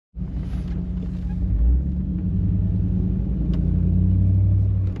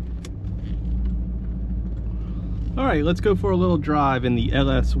All right, let's go for a little drive in the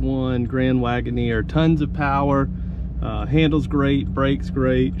LS1 Grand Wagoneer. Tons of power, handles great, brakes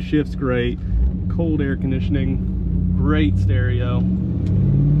great, shifts great, cold air conditioning, great stereo.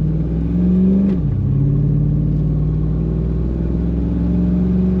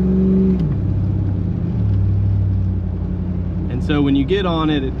 And so when you get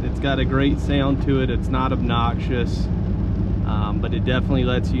on it, it's got a great sound to it. It's not obnoxious, but it definitely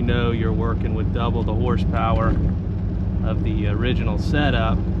lets you know you're working with double the horsepower of the original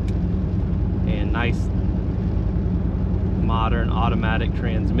setup, and nice modern automatic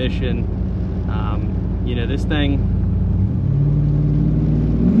transmission. You know, this thing,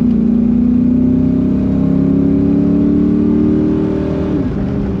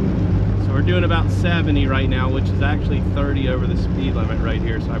 so we're doing about 70 right now, which is actually 30 over the speed limit right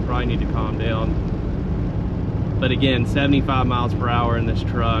here, so I probably need to calm down. But again, 75 miles per hour in this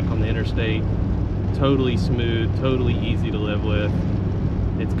truck on the interstate. Totally smooth, totally easy to live with.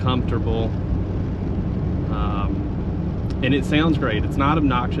 It's comfortable, and it sounds great. It's not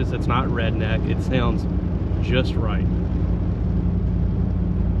obnoxious, it's not redneck, it sounds just right.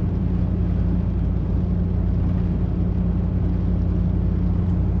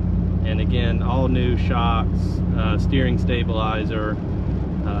 And again, all new shocks, steering stabilizer,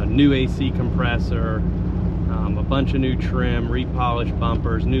 new AC compressor, a bunch of new trim, repolished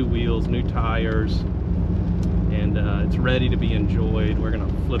bumpers, new wheels, new tires, and it's ready to be enjoyed. We're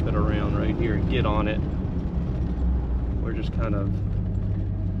gonna flip it around right here and get on it. We're just kind of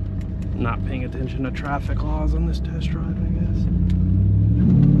not paying attention to traffic laws on this test drive, I guess.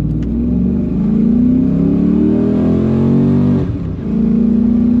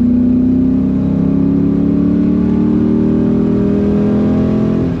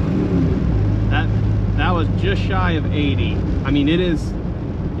 Just shy of 80. I mean, it is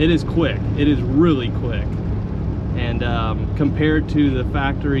quick. It is really quick. And compared to the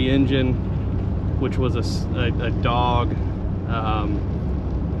factory engine, which was a dog,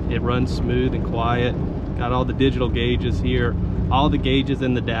 it runs smooth and quiet. Got all the digital gauges here. All the gauges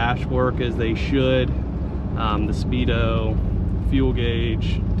in the dash work as they should. The speedo, fuel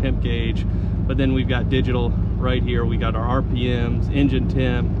gauge, temp gauge. But then we've got digital right here. We got our RPMs, engine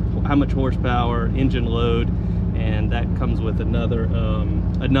temp, how much horsepower, engine load, and that comes with another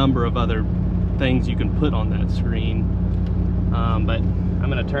a number of other things you can put on that screen. But I'm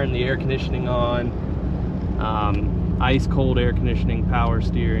going to turn the air conditioning on. Ice cold air conditioning, power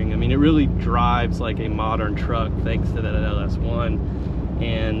steering. I mean, it really drives like a modern truck thanks to that LS1.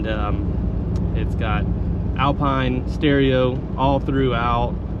 And it's got Alpine stereo all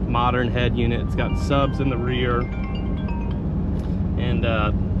throughout, modern head unit. It's got subs in the rear, and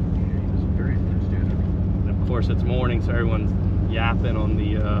of course it's morning, so everyone's yapping on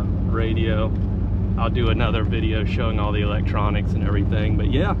the radio. I'll do another video showing all the electronics and everything. But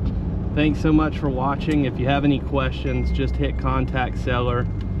yeah, thanks so much for watching. If you have any questions, just hit contact seller.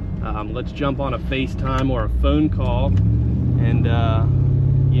 Let's jump on a FaceTime or a phone call, and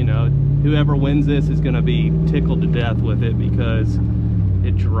you know, whoever wins this is going to be tickled to death with it, because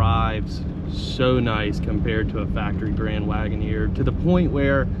it drives so nice compared to a factory Grand Wagoneer, to the point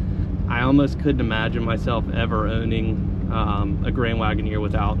where I almost couldn't imagine myself ever owning a Grand Wagoneer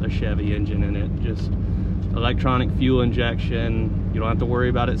without a Chevy engine in it. Just electronic fuel injection, you don't have to worry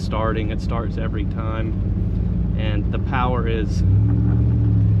about it starting. It starts every time, and the power is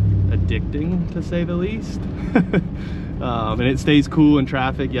addicting, to say the least. And it stays cool in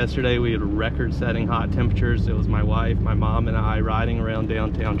traffic. Yesterday we had record-setting hot temperatures. It was my wife, my mom, and I riding around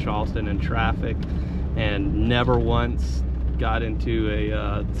downtown Charleston in traffic, and never once got into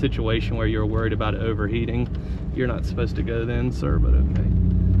a situation where you're worried about it overheating. You're not supposed to go then, sir, but okay.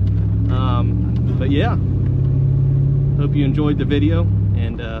 But yeah, hope you enjoyed the video,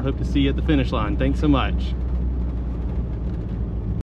 and hope to see you at the finish line. Thanks so much.